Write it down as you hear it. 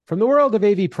From the world of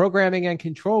AV programming and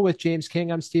control with James King,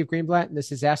 I'm Steve Greenblatt, and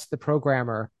this is Ask the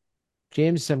Programmer.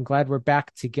 James, I'm glad we're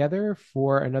back together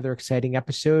for another exciting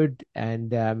episode.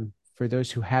 And for those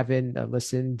who haven't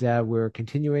listened, we're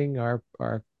continuing our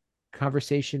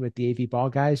conversation with the AV Ball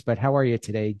guys. But how are you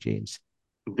today, James?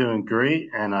 I'm doing great,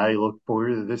 and I look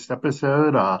forward to this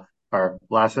episode. Our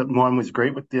last one was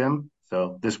great with them,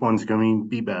 so this one's going to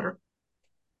be better.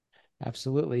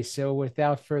 Absolutely. So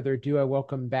without further ado, I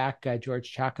welcome back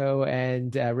George Chacko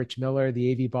and Rich Miller,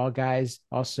 the AV Ball guys,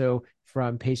 also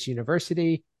from Pace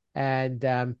University, and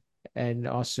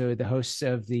also the hosts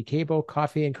of the Cable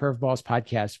Coffee and Curveballs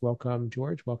podcast. Welcome,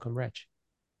 George. Welcome, Rich.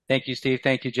 Thank you, Steve.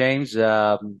 Thank you, James.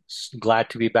 Glad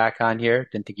to be back on here.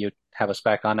 Didn't think you'd have us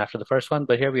back on after the first one,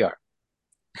 but here we are.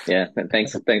 Yeah,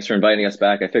 thanks for inviting us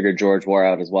back. I figured George wore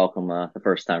out his welcome the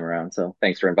first time around, so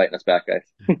thanks for inviting us back,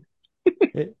 guys.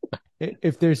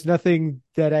 If there's nothing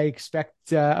that I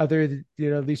expect other,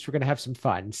 at least we're going to have some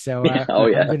fun. So Oh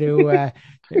I'm yeah. going to,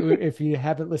 if you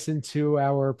haven't listened to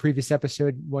our previous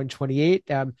episode 128,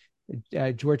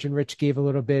 George and Rich gave a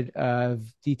little bit of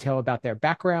detail about their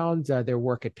backgrounds, their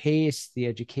work at Pace, the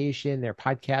education, their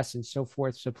podcasts, and so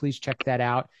forth. So please check that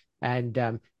out. And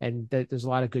there's a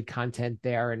lot of good content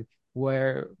there. And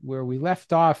where we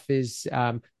left off is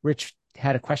Rich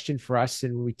had a question for us,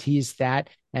 and we teased that.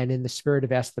 And in the spirit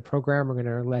of Ask the Program, we're going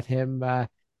to let him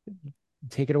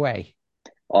take it away.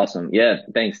 Awesome. Yeah,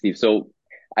 thanks, Steve. So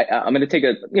I'm going to take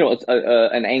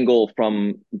an angle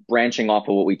from branching off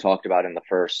of what we talked about in the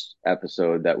first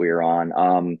episode that we were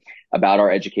on, about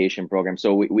our education program.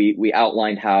 So we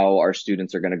outlined how our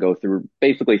students are going to go through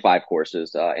basically 5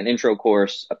 courses: an intro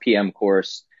course, a PM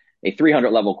course, a 300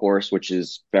 level course, which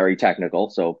is very technical,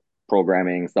 so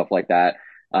programming, stuff like that,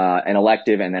 an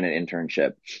elective, and then an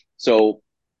internship. So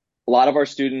a lot of our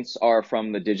students are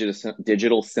from the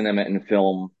digital cinema and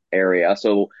film area.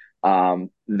 So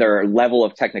their level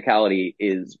of technicality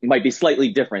might be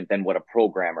slightly different than what a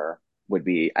programmer would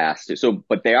be asked to. So,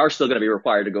 but they are still going to be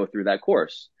required to go through that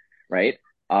course, right?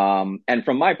 And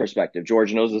from my perspective,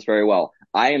 George knows this very well.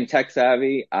 I am tech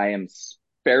savvy. I am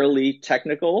fairly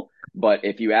technical, but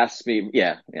if you ask me,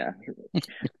 yeah.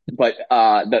 But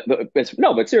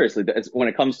but seriously, when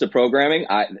it comes to programming,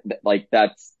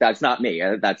 that's not me.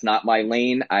 That's not my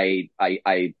lane.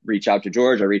 I reach out to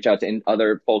George. I reach out to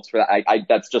other folks for that.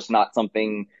 That's just not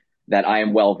something that I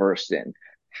am well versed in.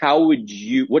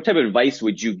 What type of advice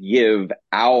would you give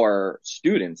our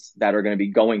students that are going to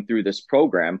be going through this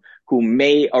program who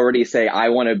may already say, I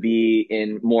want to be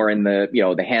more in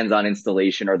the hands-on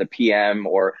installation or the PM,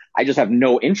 or I just have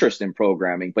no interest in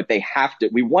programming, but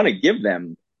we want to give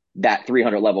them that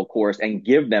 300 level course and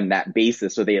give them that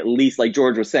basis. So they at least, like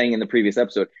George was saying in the previous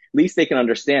episode, at least they can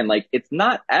understand, like, it's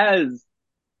not as,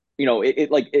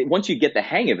 once you get the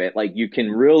hang of it, like you can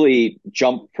really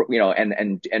jump,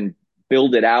 and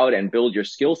build it out and build your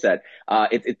skill set.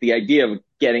 It's the idea of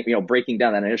breaking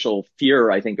down that initial fear,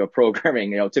 I think, of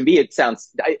programming. To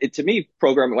me,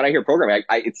 programming, when I hear programming,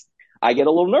 I get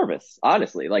a little nervous,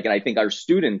 honestly. Like, and I think our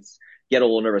students get a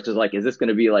little nervous because, like, is this going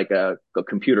to be like a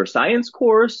computer science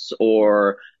course?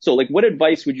 Or so, like, what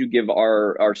advice would you give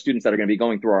our students that are going to be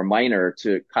going through our minor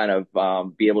to kind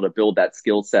of be able to build that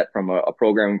skill set from a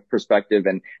programming perspective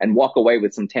and walk away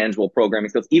with some tangible programming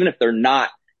skills, even if they're not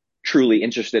truly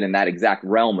interested in that exact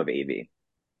realm of AV?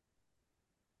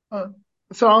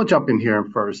 So I'll jump in here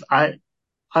first. I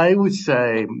would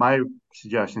say my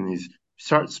suggestion is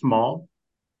start small.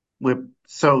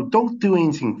 So don't do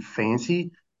anything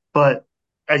fancy, but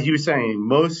as you were saying,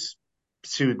 most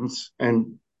students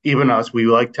and even us, we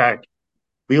like tech.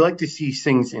 We like to see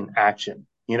things in action.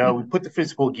 We put the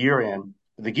physical gear in,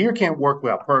 but the gear can't work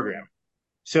without programming.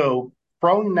 So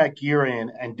throwing that gear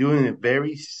in and doing a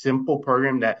very simple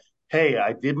program that, hey,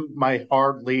 I did my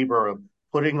hard labor of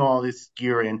putting all this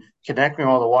gear in, connecting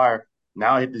all the wire.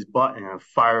 Now I hit this button and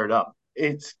fire it up.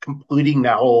 It's completing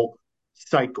that whole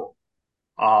cycle.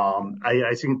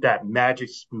 I think that magic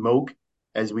smoke,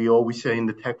 as we always say in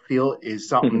the tech field, is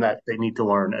something that they need to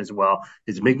learn as well.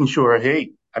 Is making sure,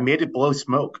 hey, I made it blow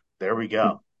smoke. There we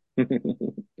go.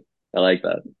 I like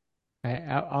that.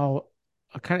 I'll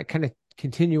kind of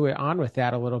continue it on with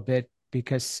that a little bit,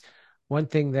 because one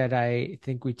thing that I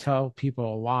think we tell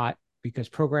people a lot, because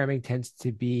programming tends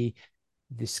to be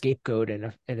the scapegoat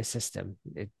in a system.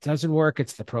 It doesn't work,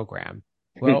 it's the program.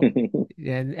 Well,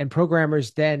 and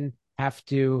programmers then have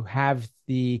to have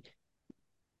the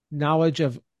knowledge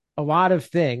of a lot of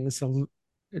things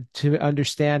to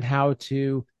understand how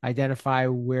to identify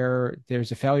where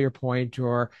there's a failure point,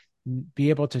 or be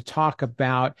able to talk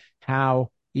about how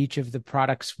each of the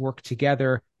products work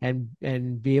together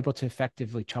and be able to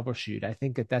effectively troubleshoot. I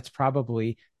think that that's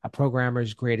probably a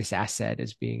programmer's greatest asset,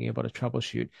 is being able to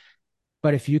troubleshoot.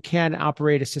 But if you can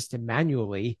operate a system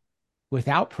manually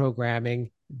without programming,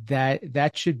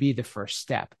 that should be the first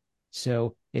step.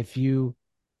 So if you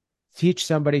teach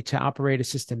somebody to operate a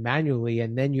system manually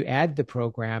and then you add the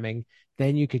programming,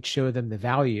 then you could show them the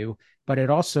value. But it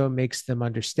also makes them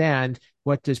understand,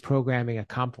 what does programming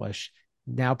accomplish.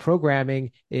 Now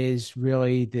programming is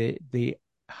really the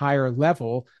higher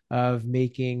level of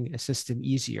making a system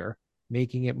easier,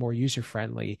 making it more user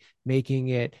friendly, making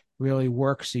it really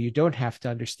work so you don't have to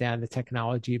understand the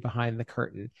technology behind the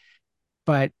curtain.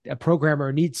 But a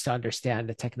programmer needs to understand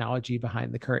the technology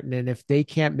behind the curtain. And if they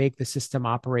can't make the system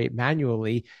operate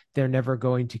manually, they're never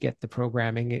going to get the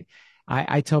programming.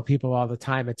 I tell people all the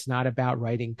time, it's not about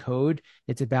writing code.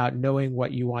 It's about knowing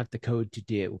what you want the code to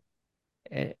do.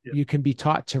 You can be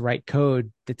taught to write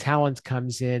code. The talent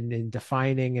comes in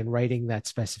defining and writing that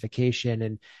specification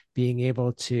and being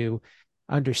able to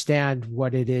understand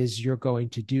what it is you're going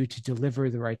to do to deliver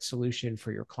the right solution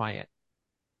for your client.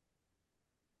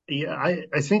 Yeah,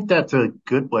 I think that's a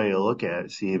good way to look at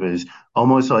it, Steve, is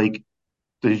almost like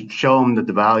to show them that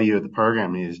the value of the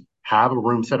program is have a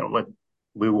room set up. What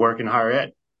we work in higher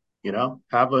ed,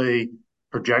 have a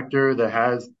projector that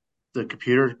has the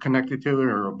computer connected to it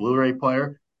or a Blu-ray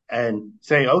player and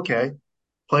say, okay,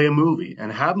 play a movie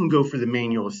and have them go through the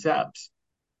manual steps.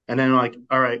 And then like,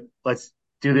 all right, let's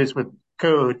do this with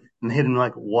code and hitting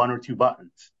like one or two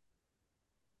buttons.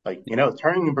 Like,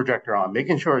 turning the projector on,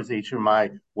 making sure it's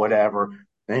HDMI, whatever,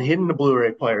 then hitting the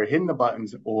Blu-ray player, hitting the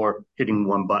buttons, or hitting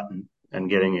one button and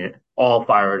getting it all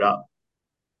fired up.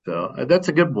 So that's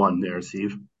a good one there,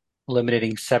 Steve.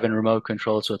 Eliminating 7 remote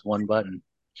controls with one button.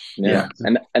 Yeah.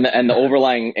 Yeah. And the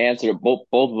overlying answer, both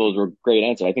of those were great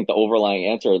answers. I think the overlying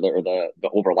answer, or the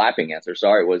overlapping answer,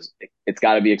 sorry, was it's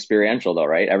got to be experiential though,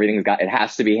 right? It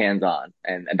has to be hands on.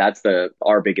 And that's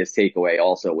our biggest takeaway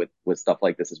also with stuff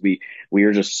like this is we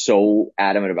are just so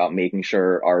adamant about making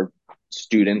sure our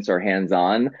students are hands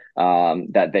on,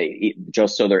 that they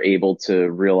just so they're able to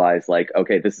realize like,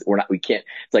 okay, we can't,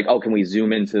 it's like, oh, can we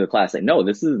zoom into the class? Like, no,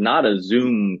 this is not a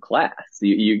Zoom class.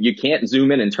 You can't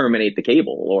zoom in and terminate the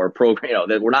cable or program,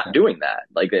 that we're not doing that.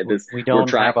 Like this, We we're don't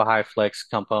trying. have a high flex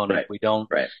component. Right. We don't,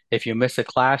 Right. if you miss a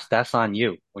class, that's on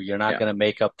you. Or you're not Yeah. going to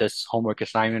make up this homework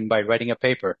assignment by writing a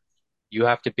paper. You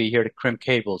have to be here to crimp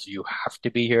cables. You have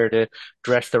to be here to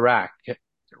dress the rack.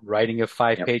 Writing a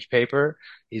 5-page paper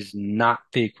is not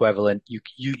the equivalent.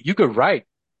 You could write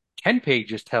 10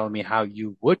 pages telling me how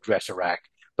you would dress a rack,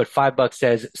 but $5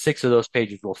 says 6 of those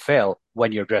pages will fail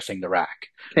when you're dressing the rack,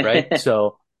 right?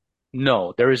 So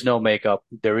no, there is no makeup.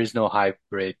 There is no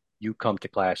hybrid. You come to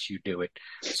class, you do it.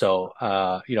 So,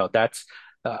 that's,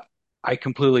 uh, I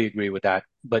completely agree with that.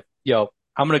 But,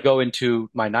 I'm going to go into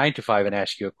my 9 to 5 and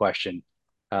ask you a question,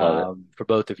 Love it. for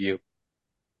both of you.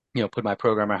 Put my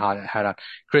programmer hat on.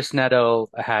 Chris Neto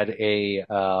had a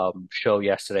show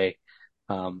yesterday.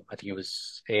 I think it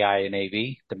was AI and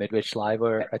AV, the Midwich Live,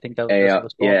 or I think that's what it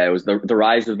was called. Yeah, it was the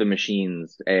rise of the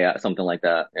machines, something like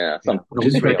that. Yeah, Yeah, which We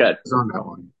is were real. on that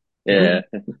one. Yeah.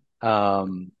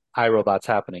 iRobot's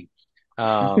happening.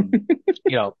 Um,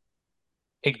 you know,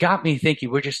 it got me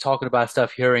thinking. We're just talking about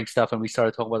stuff, hearing stuff, and we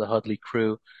started talking about the Hudley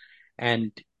crew,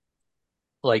 and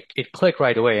like it clicked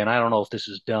right away. And I don't know if this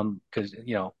is dumb because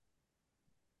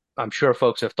I'm sure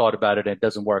folks have thought about it and it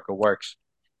doesn't work or works.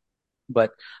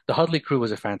 But the Hudley crew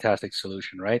was a fantastic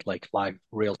solution, right? Like live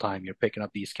real time, you're picking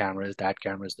up these cameras, that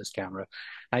cameras, this camera.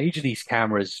 Now each of these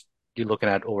cameras, you're looking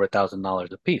at over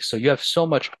 $1,000 a piece. So you have so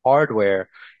much hardware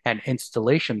and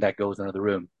installation that goes into the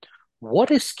room.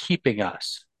 What is keeping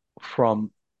us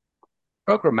from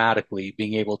programmatically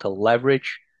being able to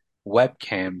leverage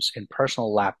webcams in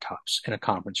personal laptops in a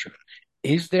conference room?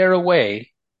 Is there a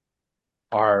way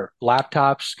our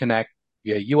laptops connect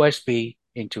via USB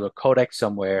into a codec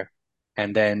somewhere,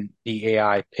 and then the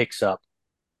AI picks up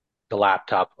the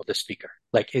laptop or the speaker?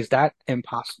 Like, is that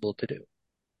impossible to do?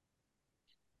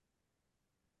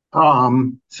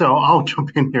 So I'll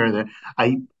jump in here.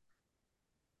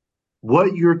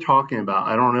 What you're talking about,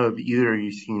 I don't know if either of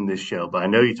you seen this show, but I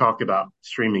know you talked about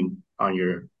streaming on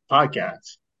your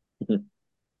podcast.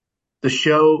 The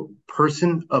show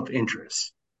Person of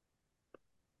Interest.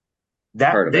 Heard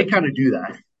That of they it. kind of do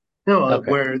that, Okay.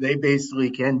 where they basically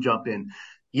can jump in.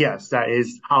 Yes, that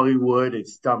is Hollywood.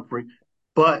 It's done free,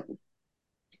 but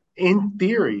in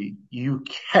theory, you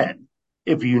can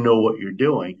if you know what you're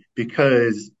doing,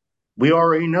 because we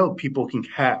already know people can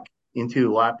hack into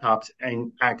laptops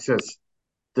and access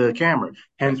the camera.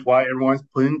 Hence why everyone's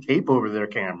putting tape over their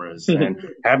cameras and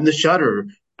having the shutter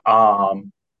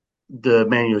the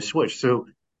manual switch. So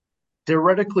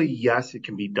theoretically, yes, it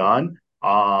can be done.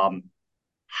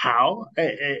 How?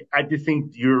 I do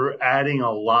think you're adding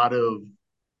a lot of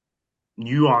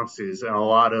nuances and a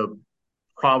lot of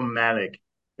problematic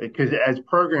because as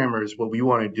programmers, what we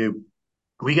want to do,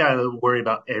 we got to worry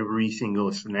about every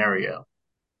single scenario.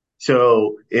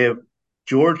 So if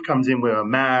George comes in with a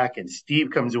Mac and Steve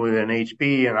comes in with an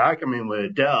HP and I come in with a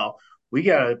Dell, we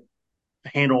got to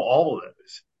handle all of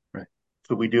those. Right.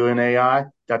 So we do an AI.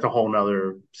 That's a whole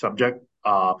nother subject.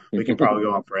 We can probably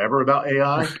go on forever about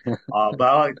AI. But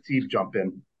I'll let Steve jump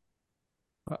in.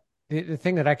 The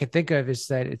thing that I could think of is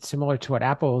that it's similar to what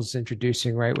Apple's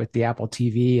introducing, right, with the Apple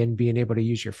TV and being able to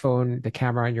use your phone, the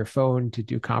camera on your phone to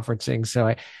do conferencing.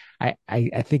 So I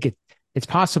think it's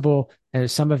possible, and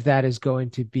some of that is going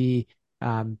to be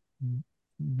the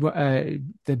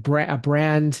brand, a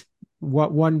brand,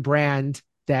 what one brand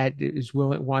that is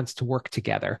willing wants to work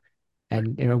together.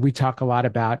 And we talk a lot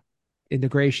about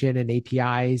integration and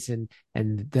APIs and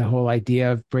the whole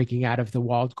idea of breaking out of the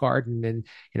walled garden. And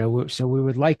so we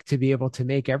would like to be able to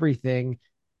make everything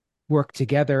work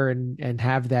together and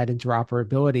have that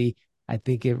interoperability. I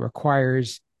think it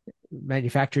requires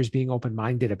manufacturers being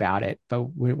open-minded about it. But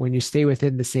when you stay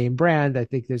within the same brand, I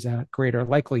think there's a greater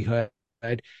likelihood,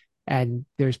 and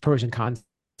there's pros and cons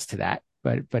to that.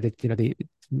 But the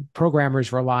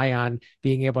programmers rely on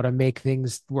being able to make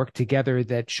things work together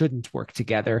that shouldn't work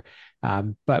together.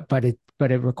 But it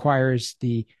requires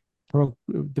the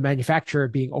manufacturer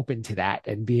being open to that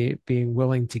and being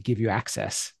willing to give you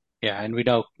access. Yeah, and we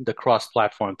know the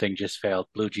cross-platform thing just failed.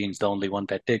 Blue Jeans, the only one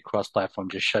that did cross-platform,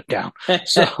 just shut down.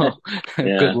 So good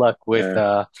Yeah. luck with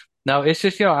Yeah. no, it's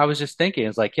just, I was just thinking,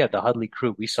 it's like, yeah, the Hudley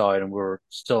crew, we saw it and we were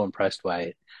still impressed by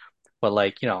it. But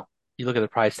like, you look at the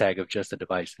price tag of just the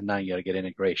device and now you got to get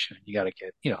integration. You got to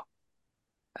get,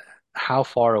 how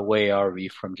far away are we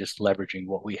from just leveraging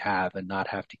what we have and not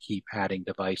have to keep adding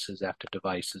devices after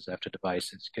devices after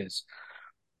devices? Because,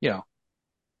 you know,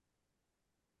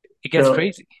 it gets So,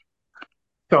 crazy.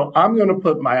 so I'm going to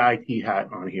put my IT hat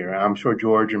on here. I'm sure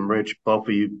George and Rich, both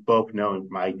of you both know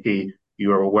my IT.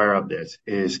 You are aware of this.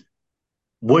 Is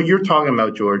what you're talking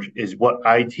about, George, is what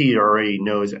IT already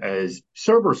knows as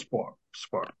server sport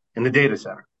in the data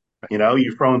center.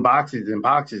 You're throwing boxes and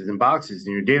boxes and boxes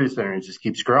in your data center and it just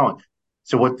keeps growing.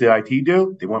 So what did IT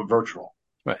do? They went virtual,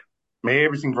 Right. made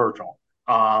everything virtual,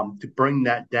 to bring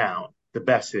that down the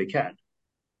best they can.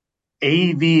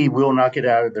 AV will not get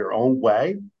out of their own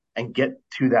way and get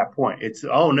to that point. It's,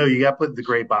 oh no, you got to put the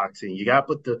gray box in. You got to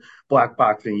put the black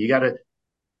box in. You got to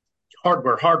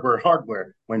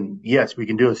hardware. When yes, we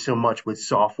can do so much with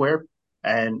software,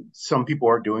 and some people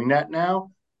are doing that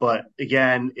now. But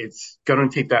again, it's going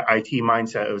to take that IT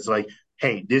mindset. It was like,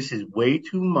 hey, this is way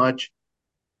too much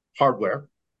hardware.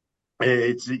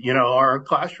 It's our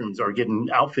classrooms are getting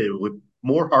outfitted with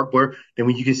more hardware than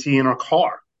what you can see in our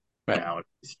car Right.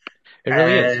 nowadays, It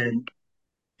really is. and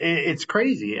it's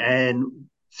crazy. And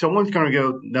someone's going to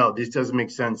go, no, this doesn't make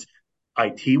sense,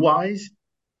 IT wise,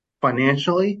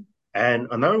 financially, and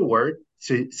another word,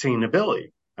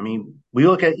 sustainability. I mean, we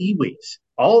look at e-waste.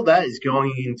 All of that is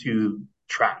going into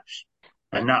trash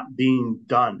and Right. not being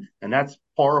done. And that's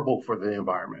horrible for the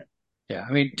environment. Yeah.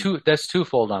 I mean, that's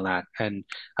twofold on that. And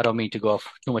I don't mean to go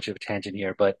off too much of a tangent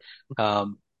here, but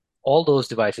all those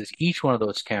devices, each one of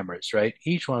those cameras, right?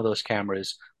 Each one of those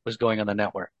cameras was going on the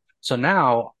network. So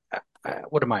now,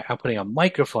 what am I? I'm putting a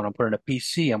microphone, I'm putting a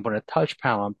PC, I'm putting a touch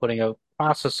panel, I'm putting a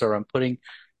processor, I'm putting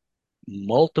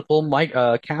multiple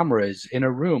cameras in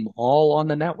a room all on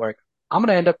the network. I'm going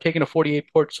to end up taking a 48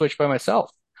 port switch by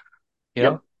myself, you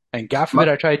know? Yep. And God forbid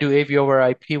My, I try to do AV over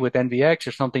IP with NVX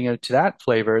or something to that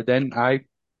flavor, then I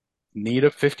need a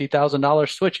 $50,000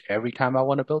 switch every time I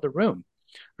want to build a room,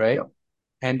 right? yep.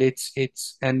 And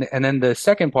and then the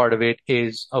second part of it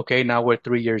is, okay, now we're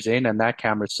 3 years in and that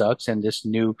camera sucks and this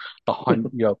new,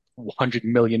 100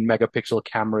 million megapixel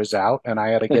camera is out and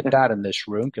I got to get that in this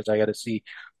room because I got to see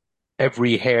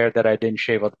every hair that I didn't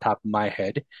shave on the top of my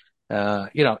head.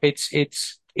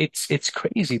 It's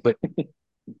crazy, but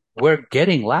we're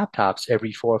getting laptops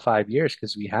every 4 or 5 years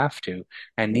because we have to,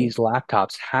 and these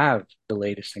laptops have the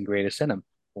latest and greatest in them.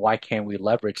 Why can't we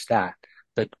leverage that?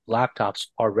 The laptops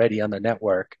already on the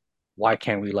network. Why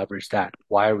can't we leverage that?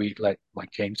 Why are we like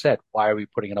James said? Why are we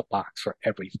putting in a box for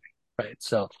everything? Right.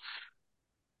 So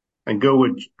And go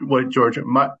with what George,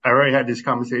 I already had this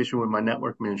conversation with my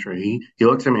network manager. He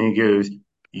looks at me and he goes,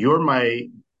 you're my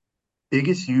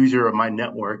biggest user of my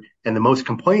network and the most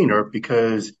complainer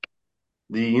because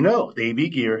the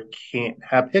AV gear can't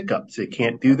have hiccups. It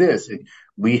can't do this.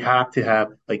 We have to have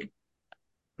like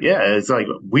Yeah, it's like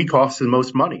we cost the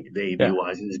most money, the AV Yeah.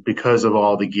 wise, is because of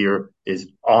all the gear is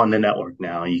on the network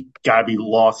now. You gotta be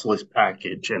lossless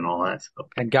package and all that stuff.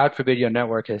 And God forbid your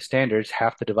network has standards.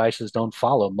 Half the devices don't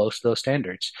follow most of those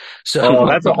standards. So Oh,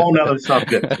 that's a whole nother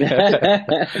subject.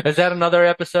 is that another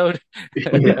episode?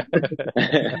 Yeah.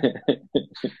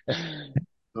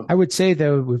 I would say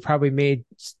though we've probably made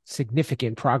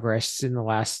significant progress in the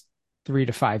last 3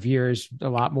 to 5 years, a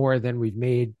lot more than we've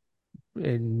made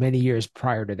in many years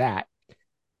prior to that.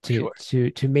 To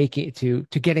Sure. to make it to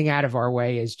getting out of our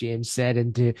way, as James said,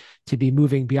 and to be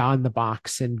moving beyond the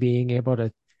box and being able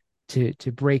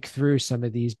to break through some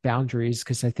of these boundaries,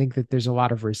 because I think that there's a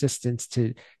lot of resistance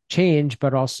to change,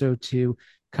 but also to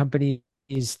companies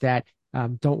that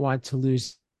don't want to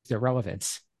lose their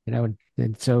relevance.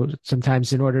 And so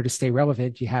sometimes in order to stay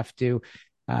relevant, you have to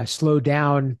slow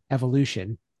down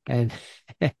evolution. And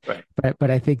Right. but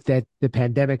I think that the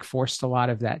pandemic forced a lot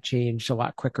of that change a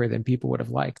lot quicker than people would have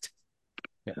liked.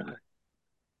 Yeah.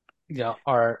 Yeah.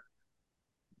 Our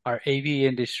AV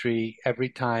industry, every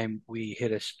time we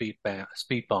hit a speed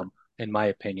bump, in my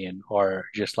opinion, or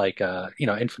just like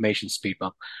information speed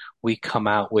bump, we come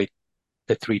out with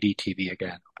the 3D TV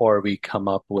again, or we come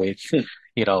up with,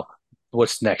 you know,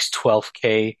 what's next,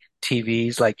 12K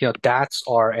TVs. Like, that's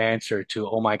our answer to,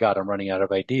 oh my God, I'm running out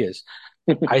of ideas.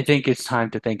 I think it's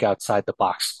time to think outside the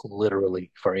box,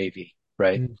 literally, for AV,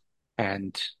 right? Mm.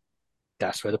 And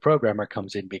that's where the programmer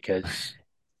comes in because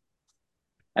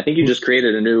I think you just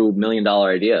created a new $1 million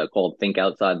idea called Think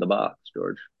Outside the Box,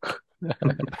 George.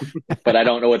 But I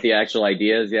don't know what the actual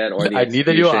idea is yet or the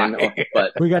neither do I. execution.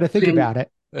 But We got to think See, about it.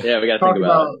 yeah, we got to think talk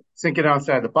about it. about thinking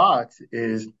outside the box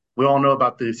is we all know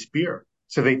about the spear.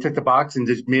 So they took the box and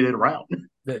just made it round.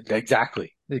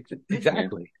 Exactly. Yeah.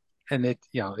 Exactly. And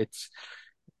it's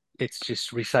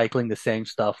just recycling the same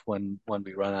stuff when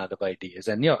we run out of ideas.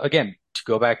 And again, to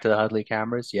go back to the Hudley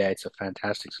cameras, yeah, it's a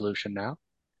fantastic solution now.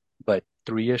 But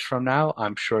 3 years from now,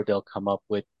 I'm sure they'll come up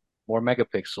with more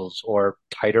megapixels or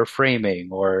tighter framing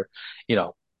or,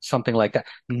 something like that.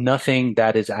 Nothing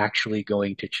that is actually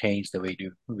going to change the way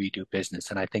we do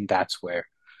business. And I think that's where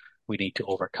we need to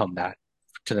overcome that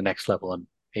to the next level in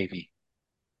AV.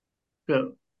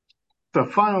 The, the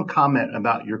final comment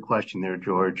about your question there,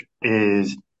 George,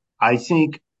 is I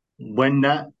think when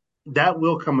that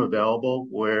will come available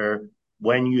where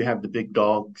when you have the big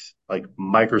dogs like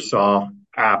Microsoft,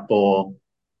 Apple,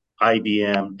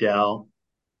 IBM, Dell,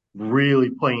 really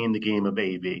playing the game of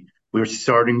AV. We're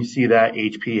starting to see that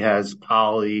HP has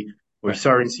Poly. We're Right.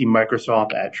 starting to see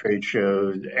Microsoft at trade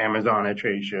shows, Amazon at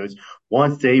trade shows.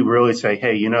 Once they really say,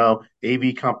 hey,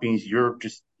 AV companies, you're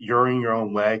in your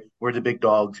own way. We're the big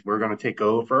dogs. We're going to take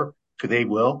over because they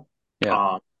will.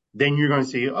 Yeah. Um, then you're going to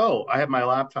see, oh, I have my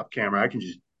laptop camera. I can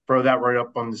just throw that right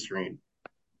up on the screen.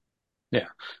 Yeah.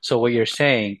 So what you're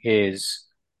saying is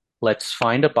let's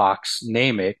find a box,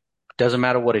 name it, doesn't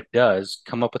matter what it does,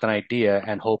 come up with an idea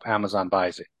and hope Amazon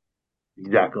buys it.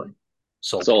 Exactly.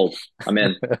 Sold. Sold. I'm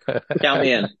in. Count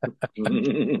me in.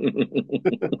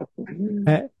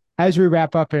 As we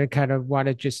wrap up and kind of want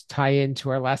to just tie into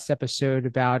our last episode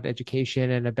about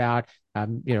education and about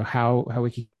how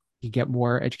we can get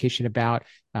more education about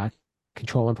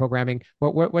control and programming.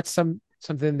 What's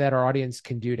something that our audience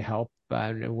can do to help?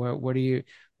 What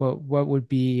would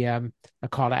be a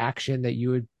call to action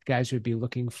that guys would be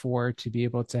looking for to be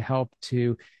able to help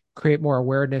to create more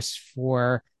awareness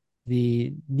for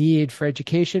the need for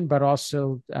education, but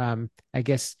also I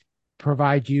guess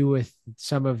provide you with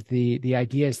some of the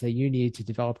ideas that you need to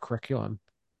develop curriculum.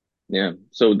 Yeah.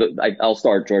 So I'll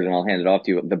start, George, and I'll hand it off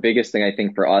to you. The biggest thing I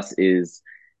think for us is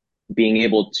being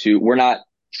able to, we're not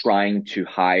trying to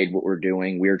hide what we're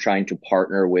doing. We're trying to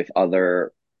partner with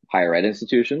other higher ed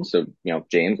institutions. So,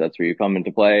 James, that's where you come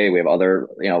into play. We have other,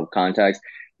 contacts,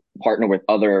 partner with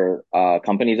other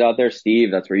companies out there.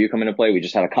 Steve, that's where you come into play. We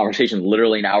just had a conversation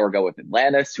literally an hour ago with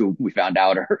Atlantis, who we found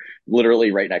out are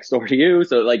literally right next door to you.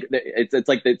 So like it's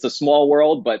like it's a small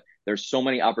world, but there's so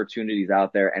many opportunities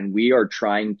out there, and we are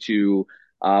trying to.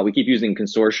 We keep using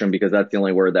consortium because that's the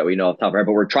only word that we know off the top of our head,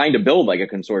 but we're trying to build like a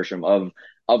consortium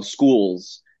of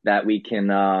schools that we can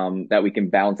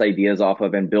bounce ideas off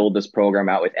of and build this program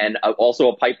out with, and also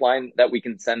a pipeline that we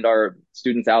can send our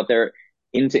students out there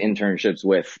into internships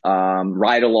with,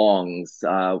 ride-alongs.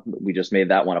 We just made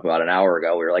that one up about an hour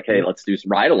ago. We were like, hey, let's do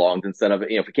some ride-alongs instead of,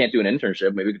 if we can't do an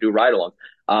internship, maybe we could do ride-alongs.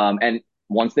 And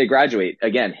once they graduate,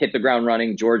 again, hit the ground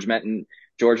running. George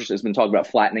has been talking about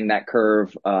flattening that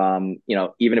curve.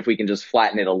 Even if we can just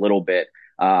flatten it a little bit,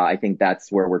 I think that's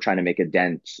where we're trying to make a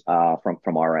dent,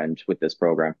 from our end with this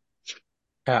program.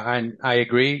 Yeah, and I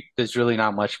agree. There's really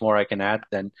not much more I can add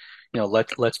than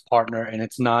let's partner. And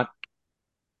it's not,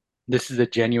 this is a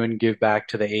genuine give back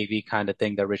to the AV kind of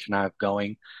thing that Rich and I have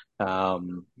going.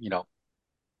 Um, you know,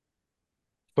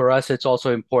 for us, it's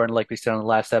also important, like we said on the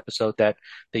last episode, that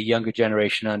the younger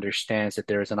generation understands that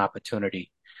there is an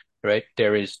opportunity, right?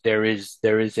 There is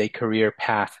a career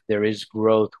path. There is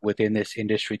growth within this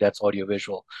industry that's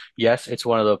audiovisual. Yes, it's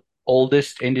one of the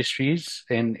oldest industries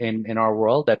in our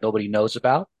world that nobody knows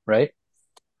about, right?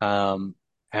 Um,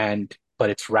 and but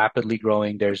it's rapidly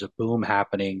growing. There's a boom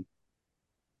happening.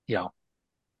 You know,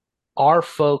 our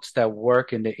folks that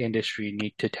work in the industry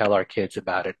need to tell our kids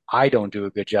about it. I don't do a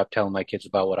good job telling my kids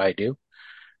about what I do.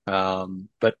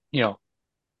 But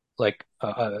like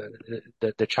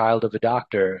the child of a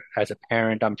doctor, as a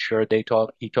parent, I'm sure he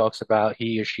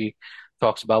or she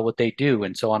talks about what they do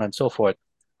and so on and so forth.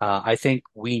 I think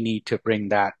we need to bring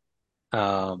that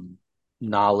um,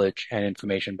 knowledge and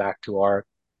information back to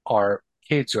our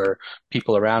kids or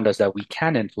people around us that we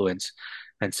can influence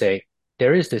and say,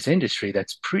 there is this industry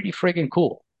that's pretty friggin'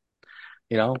 cool.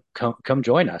 Come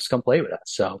join us, come play with us.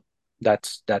 So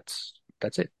that's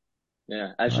it.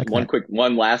 Yeah, I actually, like that.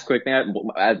 one last quick thing.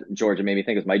 As Georgia made me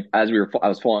think is I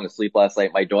was falling asleep last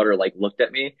night. My daughter like looked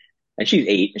at me, and she's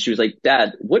 8, and she was like,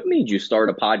 "Dad, what made you start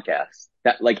a podcast?"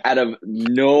 That like out of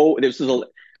no, this was a.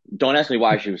 Don't ask me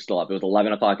why she was still up. It was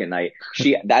 11 o'clock at night.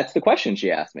 That's the question she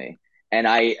asked me, and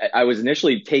I was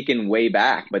initially taken way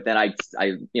back, but then I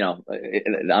don't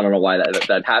know why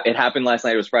it happened last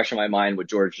night. It was fresh in my mind. What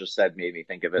George just said made me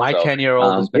think of it. My So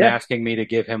 10-year-old has been yeah, asking me to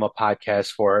give him a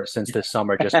podcast for since this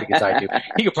summer just because I do.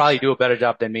 He could probably do a better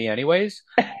job than me anyways,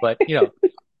 but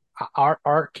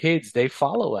our kids, they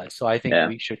follow us, so I think yeah.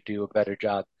 we should do a better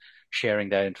job sharing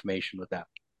that information with them.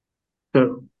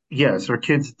 So yes, our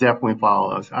kids definitely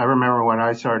follow us. I remember when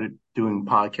I started doing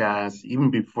podcasts,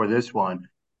 even before this one,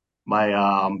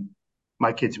 my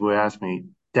my kids would ask me,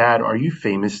 "Dad, are you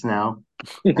famous now?"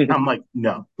 I'm like,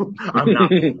 "No, I'm not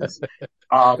famous."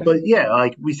 But yeah,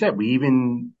 like we said, we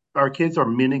even our kids are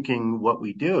mimicking what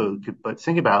we do. But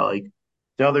think about it, like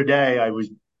the other day, I was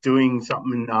doing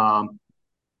something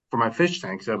for my fish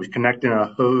tank. So I was connecting a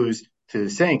hose to the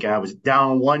sink, and I was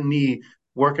down on one knee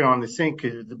working on the sink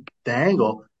 'cause the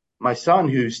angle. My son,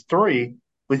 who's 3,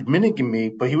 was mimicking me,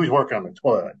 but he was working on the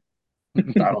toilet. I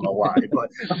don't know why, but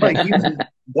like he was just Love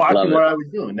watching it. what I was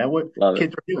doing. That's what Love it.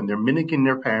 kids are doing. They're mimicking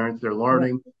their parents. They're Yeah.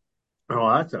 learning and all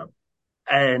that stuff.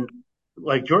 And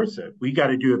like George said, we got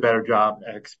to do a better job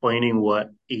at explaining what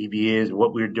AV is,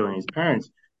 what we're doing as parents,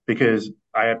 because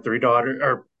I have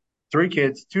 3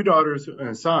 kids, 2 daughters and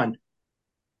a son.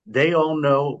 They all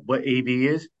know what AV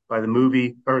is by the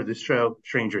movie or the show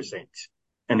Stranger Things,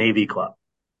 an AV club.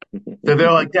 So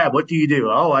they're like, Dad, what do you do?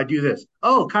 Oh, I do this.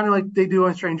 Oh, kind of like they do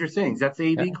on Stranger Things. That's the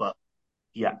AV Yeah. club.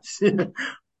 Yes. we What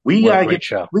a gotta get great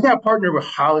show. we gotta partner with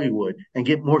Hollywood and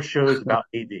get more shows about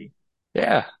AV.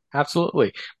 Yeah,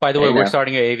 absolutely. By the way, Hey we're now.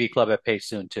 starting an AV club at Pace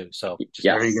soon too, so just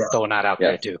There you Yes. go. throwing that out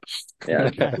there Yes. too.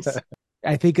 Yes. Nice.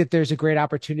 I think that there's a great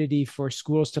opportunity for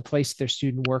schools to place their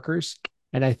student workers,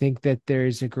 and I think that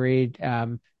there's a great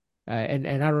and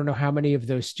I don't know how many of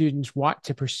those students want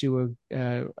to pursue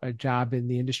a job in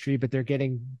the industry, but they're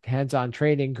getting hands-on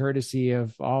training courtesy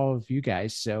of all of you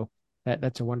guys. So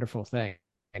that's a wonderful thing.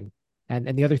 And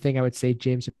the other thing I would say,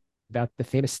 James, about the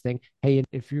famous thing, hey,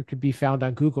 if you could be found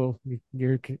on Google,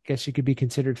 you're guess you could be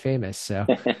considered famous. So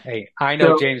Hey, I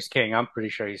know So James King. I'm pretty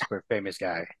sure he's a famous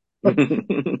guy.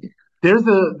 there's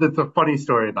a funny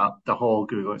story about the whole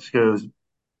Google. It goes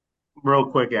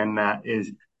real quick, and that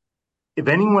is if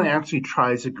anyone actually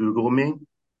tries to Google me,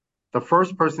 the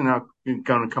first person that's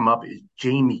going to come up is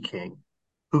Jamie King,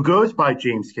 who goes by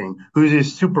James King, who's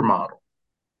his supermodel.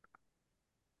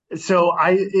 So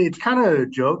it's kind of a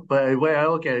joke, but the way I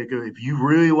look at it, if you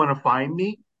really want to find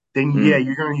me, then yeah, Mm.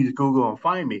 you're going to use Google and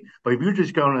find me. But if you're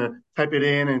just going to type it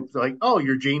in and it's like, oh,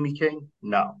 you're Jamie King,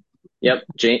 no. Yep.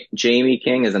 Jamie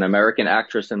King is an American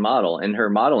actress and model. In her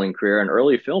modeling career and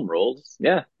early film roles,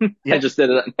 yeah, I Yeah, just did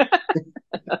it.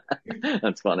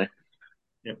 That's funny.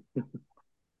 yeah.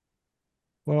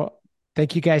 well,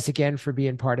 thank you guys again for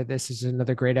being part of this. This is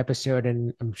another great episode,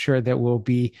 and I'm sure that we'll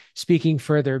be speaking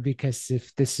further because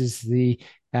if this is the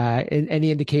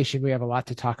any indication, we have a lot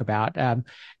to talk about.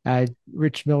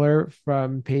 Rich Miller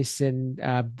from Pace and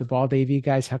the Bald AV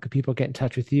guys, how can people get in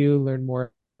touch with you, learn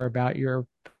more about your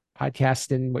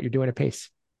podcast and what you're doing at Pace?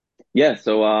 Yeah,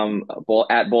 so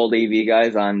at Bold AV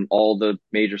guys on all the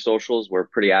major socials. We're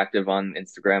pretty active on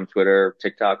Instagram, Twitter,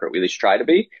 TikTok, or we at least try to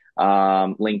be.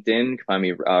 LinkedIn, you can find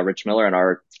me Rich Miller, and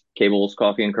our Cables,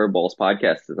 Coffee, and Curveballs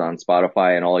podcast is on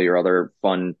Spotify and all your other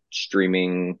fun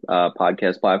streaming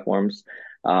podcast platforms.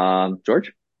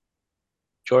 George?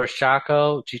 George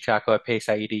Chacko, Chacko at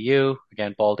pace.edu.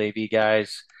 Again, Bald AV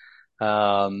guys.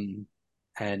 Um,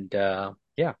 and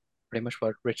yeah, pretty much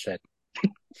what Rich said.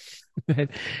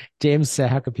 James,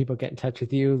 how can people get in touch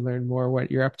with you, learn more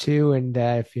what you're up to, and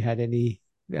if you had any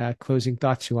closing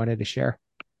thoughts you wanted to share?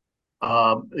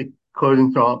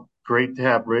 Closing thought, great to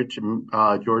have Rich and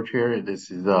George here. This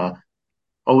is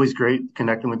always great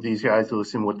connecting with these guys to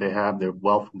listen to what they have, their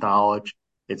wealth of knowledge.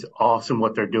 It's awesome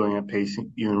what they're doing at Pace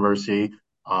University.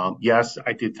 Yes,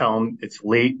 I did tell them it's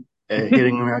late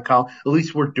hitting them at college. At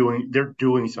least they're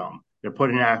doing something. They're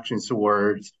putting actions to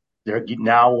words. They're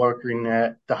now working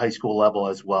at the high school level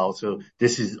as well. So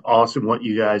this is awesome what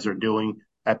you guys are doing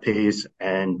at Pace,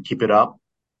 and keep it up.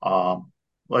 Um,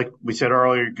 like we said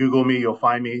earlier, Google me, you'll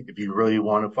find me if you really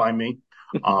want to find me.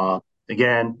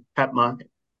 Again, Petma,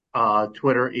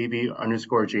 Twitter,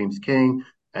 AV_James King,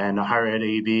 and Higher Ed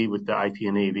AV with the IT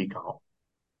and AV column.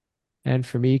 And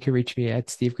for me, you can reach me at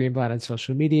Steve Greenblatt on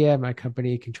social media, my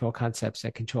company, Control Concepts,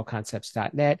 at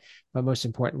controlconcepts.net. But most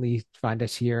importantly, find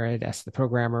us here at Ask the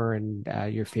Programmer and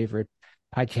your favorite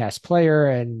podcast player,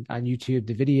 and on YouTube,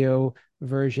 the video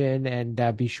version.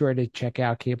 And be sure to check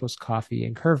out Cables, Coffee,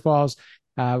 and Curveballs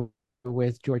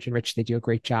with George and Rich. They do a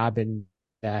great job, and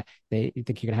they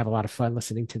think you're going to have a lot of fun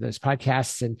listening to those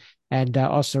podcasts, and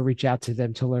also reach out to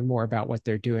them to learn more about what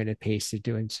they're doing at Pace. They're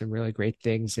doing some really great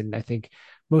things. And I think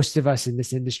most of us in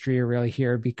this industry are really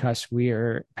here because we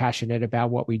are passionate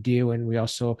about what we do, and we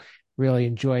also really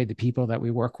enjoy the people that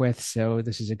we work with. So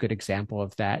this is a good example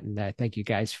of that. And thank you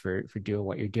guys for doing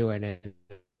what you're doing. And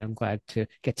I'm glad to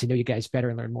get to know you guys better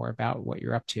and learn more about what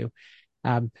you're up to.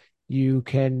 Um, you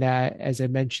can, as I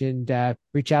mentioned,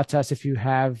 reach out to us if you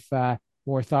have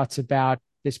more thoughts about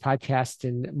this podcast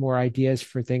and more ideas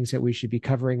for things that we should be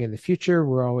covering in the future.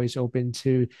 We're always open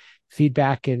to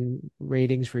feedback and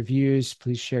ratings, reviews.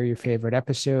 Please share your favorite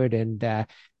episode. And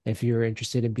if you're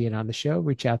interested in being on the show,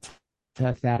 reach out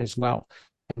to that as well.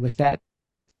 And with that,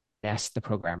 ask the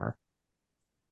programmer.